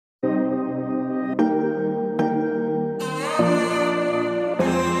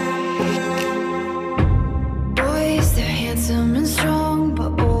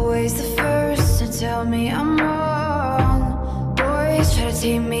friends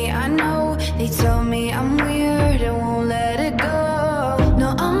hate me, I know. They tell me I'm weird and won't let it go.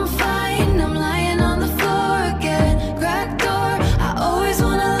 No, I'm fine, I'm lying on the floor again. Cracked door, I always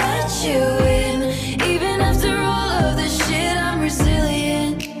wanna let you in. Even after all of this shit, I'm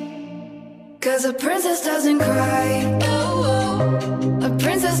resilient. Cause a princess doesn't cry. A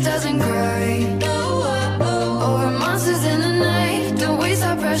princess doesn't cry. Or monsters in the night. Don't waste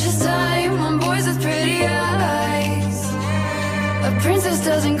our precious time on boys with pretty eyes. A princess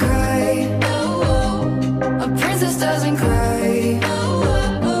doesn't cry. A princess doesn't cry.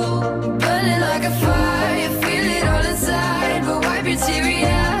 Burning like a fire, you feel it all inside. But wipe your teary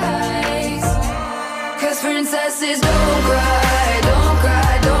eyes. Cause princesses don't cry, don't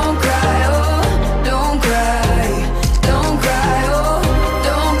cry, don't cry. Oh, don't cry, don't cry. Oh,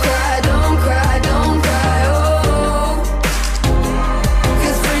 don't cry, don't cry, don't cry. Oh,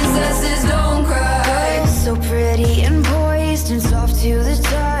 cause princesses don't cry. So pretty and poised and soft to the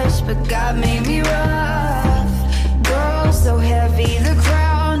touch, but God made me rough. Girls so heavy, the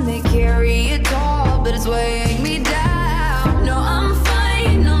crown they carry it tall, but it's weighing me down. No, I'm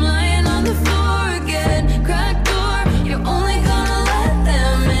fine, I'm lying on the floor again. Cracked door, you're only gonna let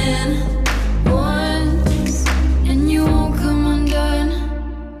them in once, and you won't come undone.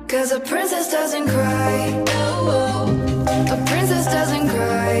 Cause a princess doesn't cry. A princess doesn't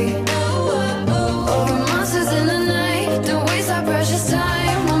cry. Over monsters in the night. Don't waste our precious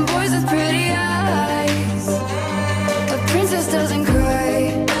time on boys with pretty eyes. A princess doesn't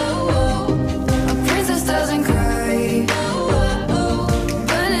cry. A princess doesn't cry.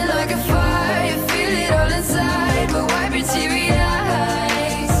 Burning like a fire, you feel it all inside. But wipe your teary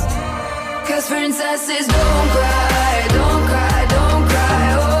eyes. Cause princesses don't cry, don't cry, don't cry.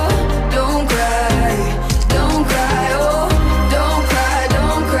 Oh, don't cry, don't cry. Oh, don't cry,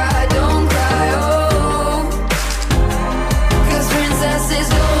 don't cry, don't cry. Oh, cause princesses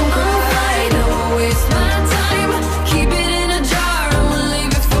don't cry. Don't waste my time. Keep it in a jar, I'ma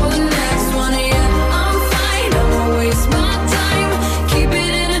leave it for the next one. Yeah, I'm fine, I'ma waste my time. Keep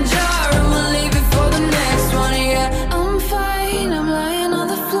it in a jar, I'ma leave it for the next one. Yeah, I'm fine, I'm lying on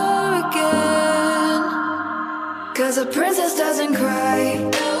the floor again. Cause a princess doesn't cry.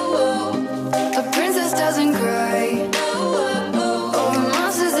 A princess doesn't cry.